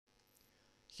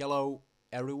Hello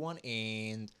everyone,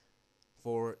 and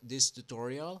for this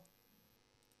tutorial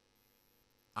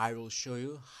I will show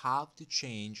you how to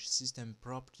change system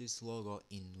properties logo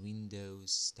in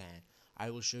Windows 10. I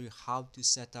will show you how to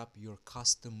set up your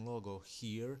custom logo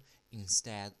here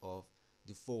instead of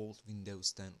default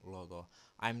Windows 10 logo.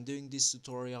 I'm doing this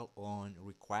tutorial on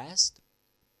request,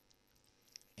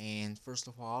 and first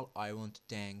of all I want to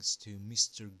thanks to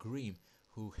Mr. Grimm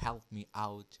who helped me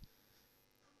out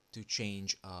to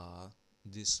change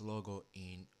this logo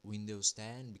in Windows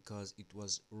 10 because it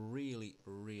was really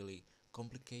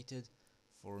complicated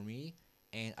for me,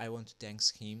 and I want to thank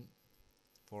him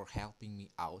for helping me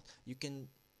out. You can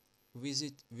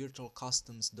visit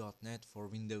virtualcustoms.net for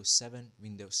Windows 7,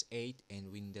 Windows 8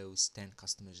 and Windows 10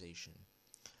 customization.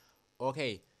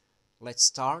 Okay, let's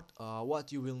start.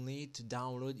 What you will need to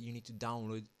download, you need to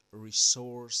download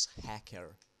Resource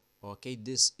Hacker. Okay,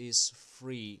 this is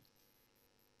free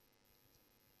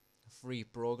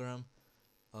program.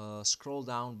 Scroll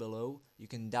down below, you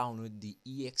can download the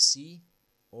exe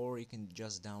or you can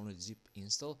just download zip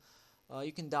install.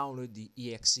 You can download the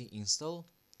exe install,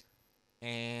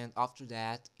 and after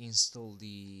that install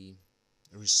the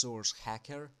Resource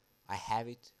Hacker. I have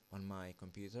it on my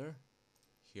computer.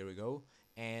 Here we go,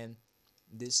 and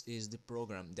this is the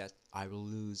program that I will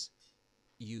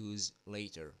use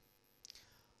later.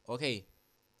 Okay,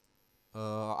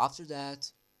 after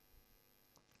that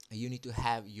you need to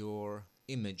have your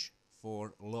image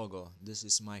for logo. This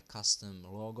is my custom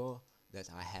logo that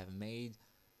I have made.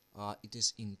 It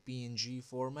is in PNG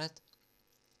format.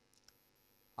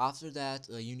 After that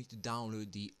you need to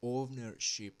download the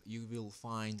ownership. You will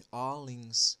find all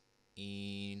links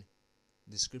in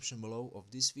description below of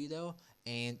this video,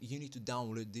 and you need to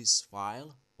download this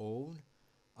file own.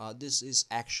 This is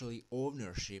actually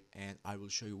ownership, and I will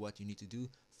show you what you need to do.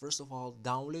 First of all,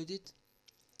 download it.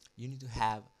 You need to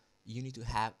have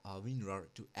a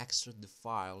WinRAR to extract the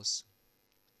files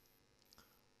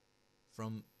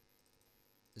from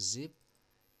zip,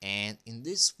 and in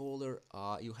this folder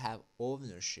you have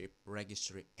ownership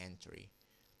registry entry.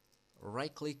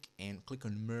 Right click and click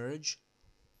on merge,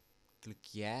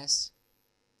 click yes,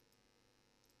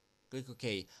 click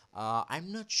OK.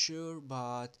 I'm not sure,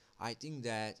 but I think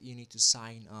that you need to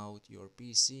sign out your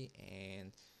PC,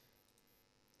 and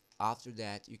after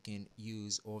that you can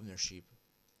use ownership.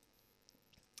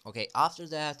 Okay, after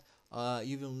that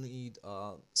you will need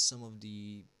some of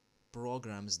the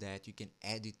programs that you can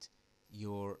edit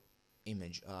your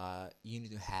image. You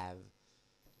need to have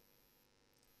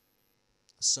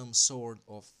some sort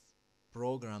of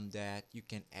program that you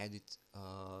can edit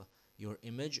your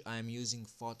image. I'm using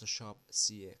Photoshop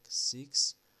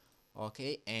CX6.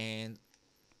 Okay, and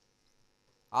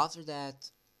after that,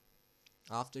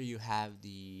 after you have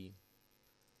the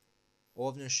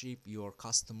ownership, your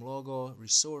custom logo,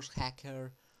 Resource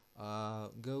Hacker,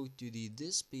 go to the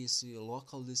this PC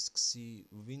local disk C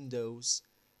Windows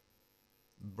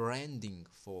branding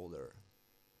folder.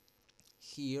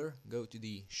 Here go to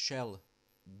the shell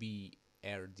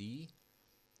BRD,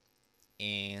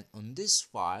 and on this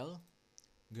file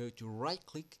go to right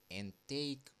click and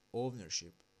take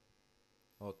ownership.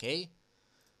 Okay,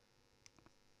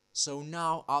 so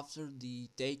now after the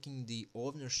taking the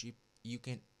ownership, you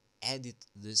can edit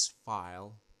this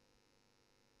file.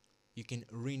 You can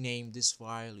rename this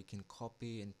file, you can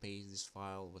copy and paste this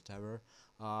file, whatever.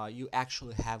 You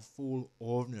actually have full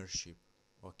ownership.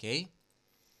 Okay,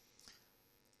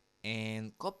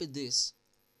 and copy this.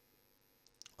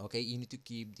 Okay, you need to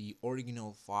keep the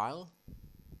original file,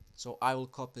 so I will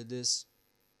copy this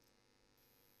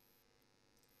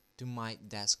to my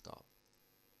desktop.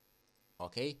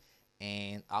 Okay,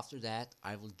 and after that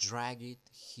I will drag it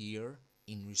here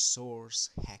in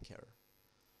Resource Hacker,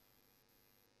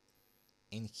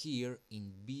 and here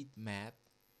in bitmap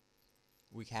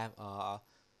we have a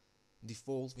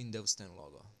default Windows 10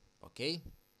 logo. Okay,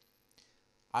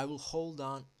 I will hold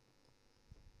on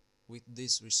with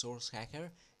this Resource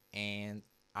Hacker, and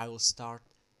I will start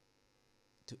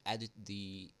to edit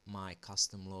my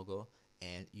custom logo,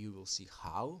 and you will see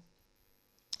how.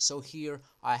 So here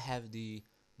I have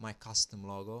my custom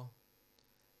logo,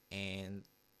 and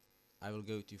I will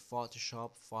go to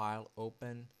Photoshop, file,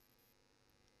 open,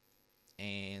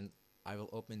 and I will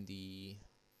open the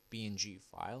PNG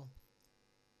file.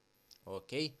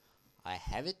 Okay, I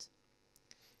have it.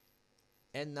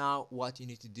 And now what you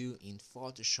need to do in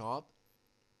Photoshop,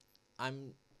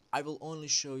 I will only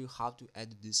show you how to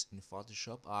edit this in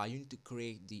Photoshop. You need to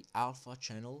create the alpha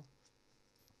channel,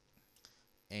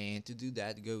 and to do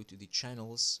that go to the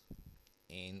channels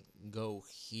and go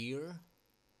here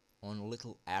on a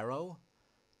little arrow,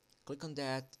 click on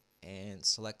that, and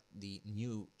select the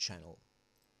new channel.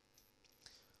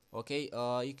 Okay,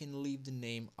 you can leave the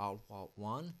name Alpha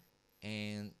 1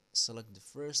 and select the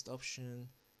first option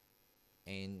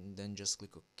and then just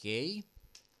click OK.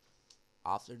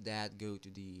 After that, go to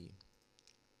the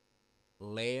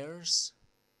layers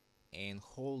and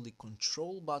hold the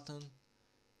control button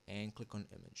and click on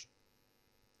image.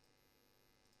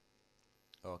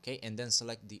 Okay, and then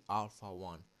select the Alpha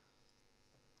 1.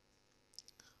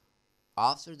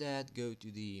 After that, go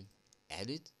to the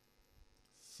edit,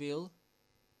 fill,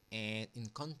 and in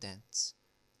contents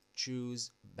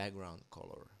choose background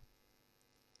color.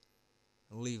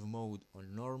 Leave mode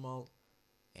on normal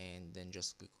and then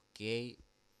just click OK,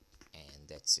 and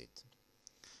that's it.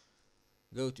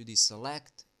 Go to the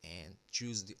select and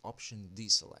choose the option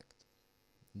deselect.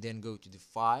 Then go to the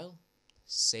file,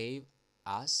 save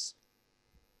as,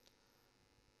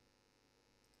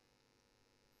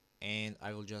 and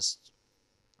I will just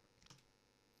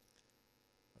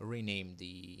rename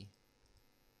the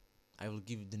I will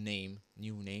give the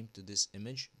new name to this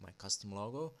image, my custom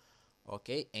logo.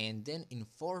 Okay, and then in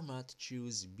format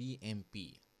choose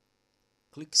BMP.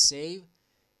 Click save,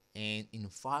 and in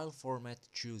file format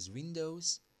choose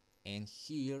Windows, and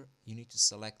here you need to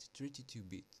select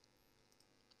 32-bit.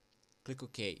 Click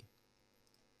OK,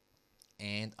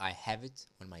 and I have it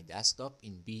on my desktop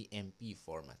in BMP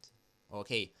format.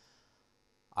 Okay,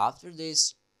 after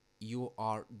this you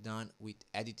are done with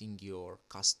editing your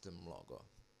custom logo.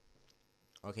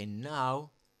 Okay, now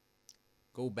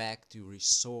go back to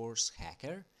Resource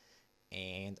Hacker,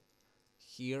 and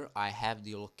here I have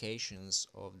the locations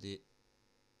of the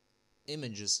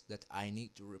images that I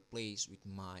need to replace with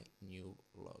my new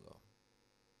logo.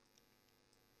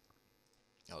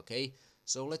 Okay,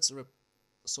 so let's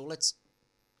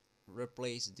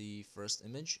replace the first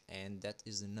image, and that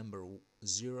is the number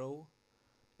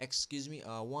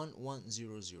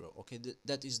 1100. Okay,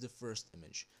 that is the first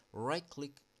image. Right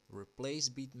click, replace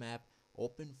bitmap,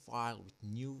 open file with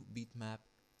new bitmap,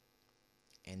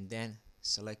 and then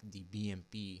select the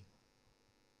BMP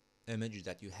image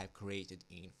that you have created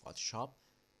in Photoshop.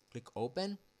 Click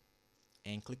open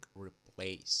and click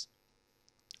replace.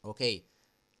 Okay,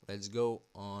 let's go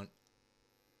on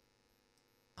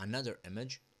another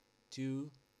image,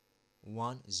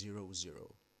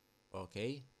 2100.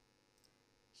 Okay,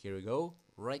 here we go.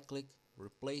 Right click,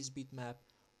 replace bitmap,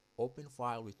 open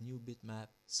file with new bitmap,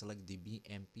 select the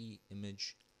BMP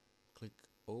image, click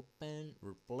open,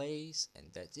 replace,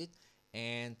 and that's it.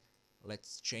 And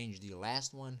let's change the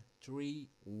last one,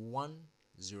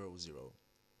 3100.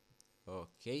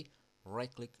 Okay,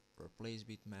 right click, replace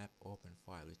bitmap, open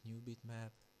file with new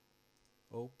bitmap,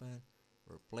 open,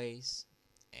 replace,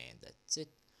 and that's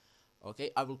it.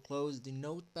 Okay, I will close the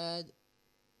notepad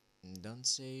and don't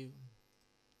save.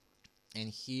 And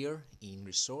here in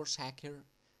Resource Hacker,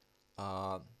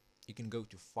 you can go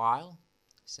to file,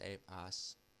 save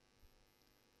as,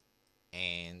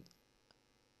 and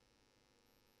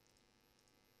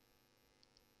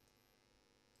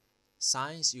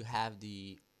since you have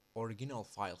the original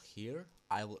file here,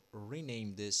 I will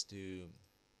rename this to,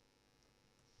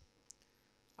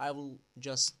 I will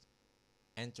just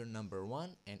enter number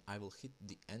 1 and I will hit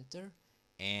the enter,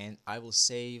 and I will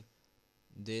save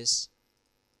this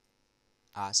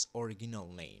as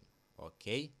original name.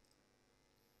 Okay,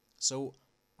 so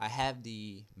I have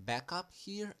the backup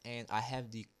here and I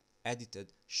have the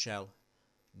edited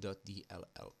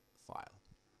shell.dll file.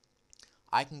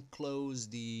 I can close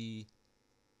the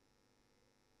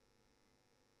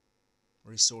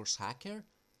Resource Hacker.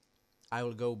 I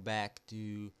will go back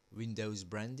to Windows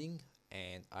branding,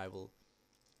 and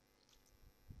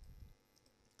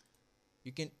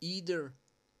you can either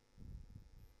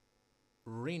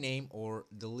rename or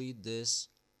delete this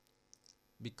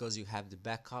because you have the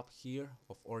backup here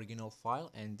of original file,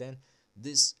 and then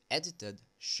this edited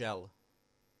shell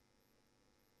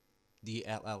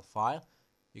DLL file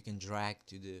you can drag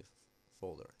to the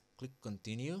folder. Click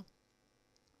continue,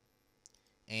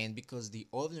 and because the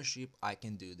ownership, I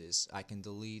can do this. I can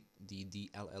delete the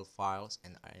DLL files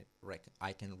and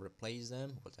I can replace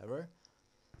them, whatever.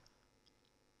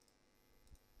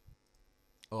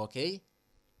 Okay,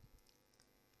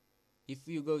 if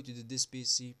you go to this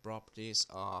PC properties,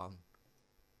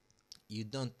 you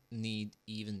don't need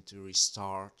even to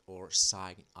restart or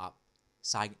sign out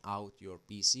your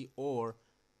PC, or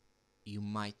you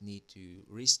might need to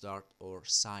restart or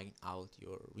sign out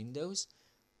your Windows.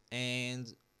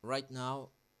 And right now,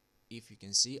 if you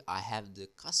can see, I have the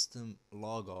custom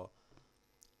logo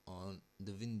on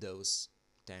the Windows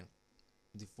 10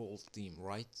 default theme,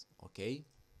 right? Okay,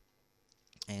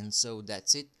 and so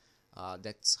that's it.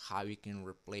 That's how you can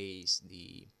replace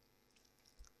the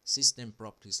system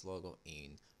properties logo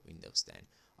in Windows 10.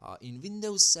 In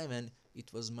Windows 7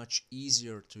 it was much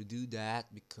easier to do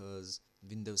that because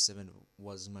Windows 7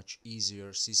 was much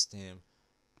easier system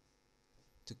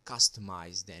to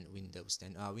customize than Windows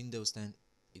 10. Windows 10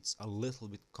 it's a little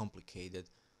bit complicated,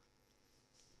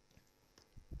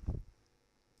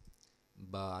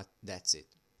 but that's it.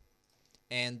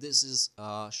 And this is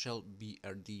shell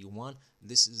BRD1.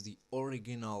 This is the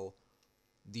original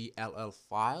DLL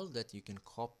file that you can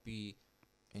copy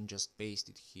and just paste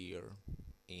it here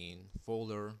in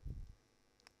folder,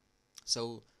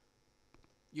 so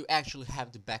you actually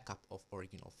have the backup of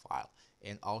original file,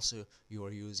 and also you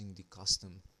are using the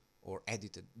custom or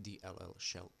edited DLL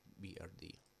shell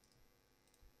BRD.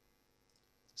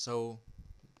 So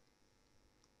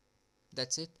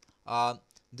that's it.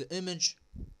 The image,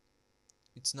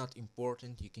 it's not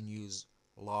important, you can use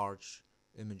large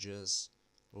images,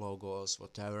 logos,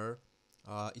 whatever.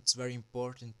 It's very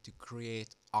important to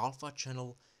create alpha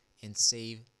channel and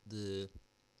save the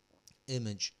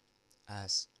image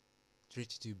as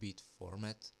 32-bit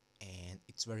format, and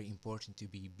it's very important to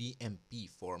be BMP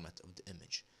format of the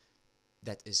image.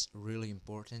 That is really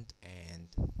important, and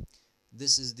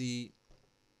this is the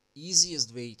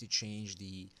easiest way to change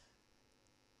the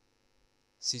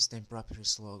system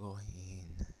properties logo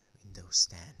in Windows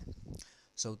 10.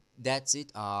 So that's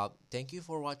it. Thank you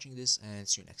for watching this, and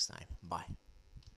see you next time. Bye.